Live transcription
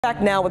Back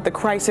now with the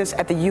crisis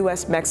at the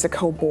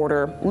U.S.-Mexico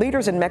border.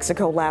 Leaders in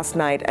Mexico last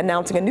night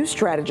announcing a new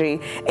strategy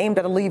aimed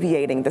at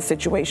alleviating the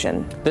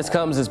situation. This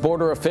comes as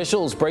border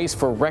officials brace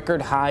for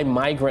record-high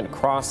migrant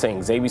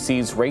crossings.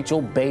 ABC's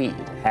Rachel Bade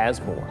has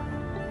more.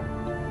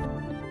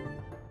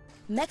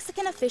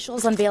 Mexican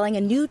officials unveiling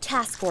a new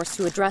task force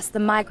to address the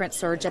migrant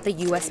surge at the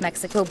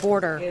U.S.-Mexico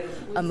border,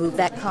 a move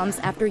that comes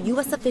after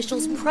U.S.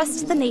 officials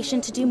pressed the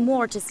nation to do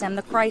more to stem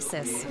the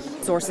crisis.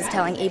 Sources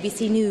telling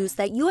ABC News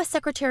that U.S.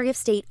 Secretary of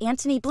State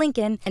Antony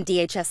Blinken and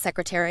DHS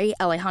Secretary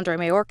Alejandro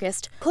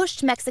Mayorkas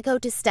pushed Mexico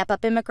to step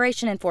up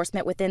immigration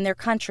enforcement within their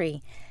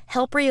country,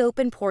 help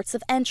reopen ports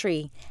of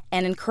entry,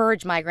 and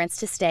encourage migrants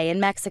to stay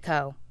in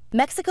Mexico.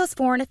 Mexico's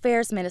Foreign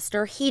Affairs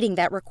Minister heeding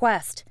that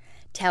request,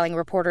 telling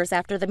reporters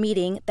after the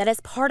meeting that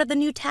as part of the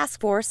new task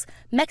force,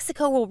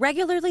 Mexico will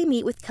regularly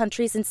meet with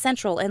countries in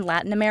Central and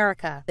Latin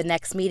America. The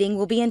next meeting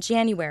will be in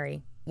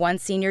January. One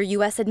senior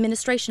U.S.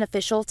 administration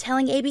official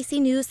telling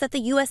ABC News that the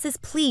U.S. is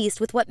pleased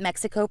with what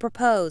Mexico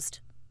proposed.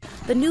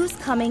 The news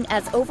coming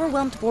as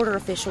overwhelmed border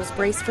officials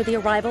brace for the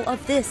arrival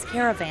of this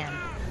caravan,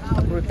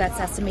 a group that's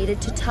estimated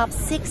to top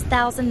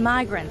 6,000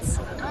 migrants.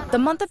 The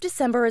month of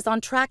December is on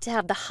track to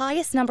have the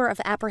highest number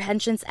of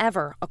apprehensions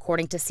ever,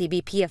 according to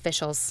CBP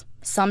officials.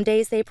 Some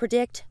days, they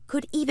predict,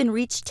 could even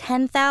reach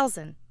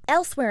 10,000.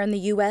 Elsewhere in the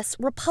U.S.,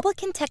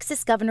 Republican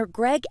Texas Governor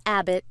Greg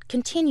Abbott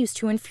continues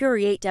to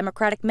infuriate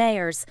Democratic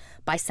mayors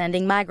by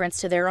sending migrants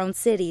to their own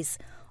cities,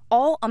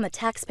 all on the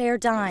taxpayer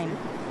dime.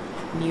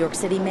 New York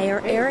City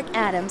Mayor Eric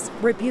Adams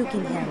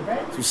rebuking him.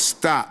 To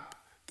stop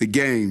the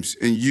games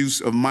and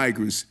use of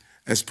migrants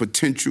as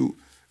political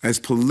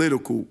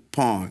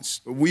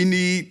pawns. We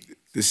need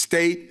the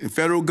state and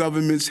federal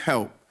government's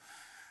help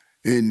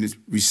in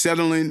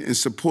resettling and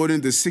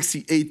supporting the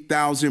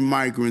 68,000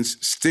 migrants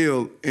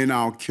still in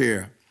our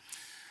care,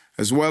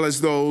 as well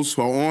as those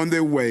who are on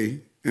their way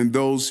and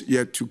those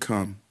yet to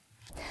come.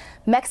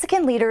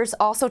 Mexican leaders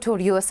also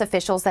told U.S.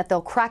 officials that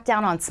they'll crack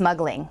down on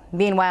smuggling.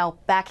 Meanwhile,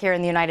 back here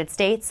in the United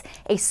States,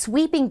 a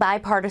sweeping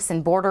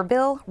bipartisan border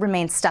bill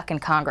remains stuck in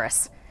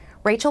Congress.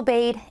 Rachel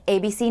Bade,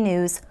 ABC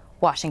News,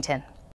 Washington.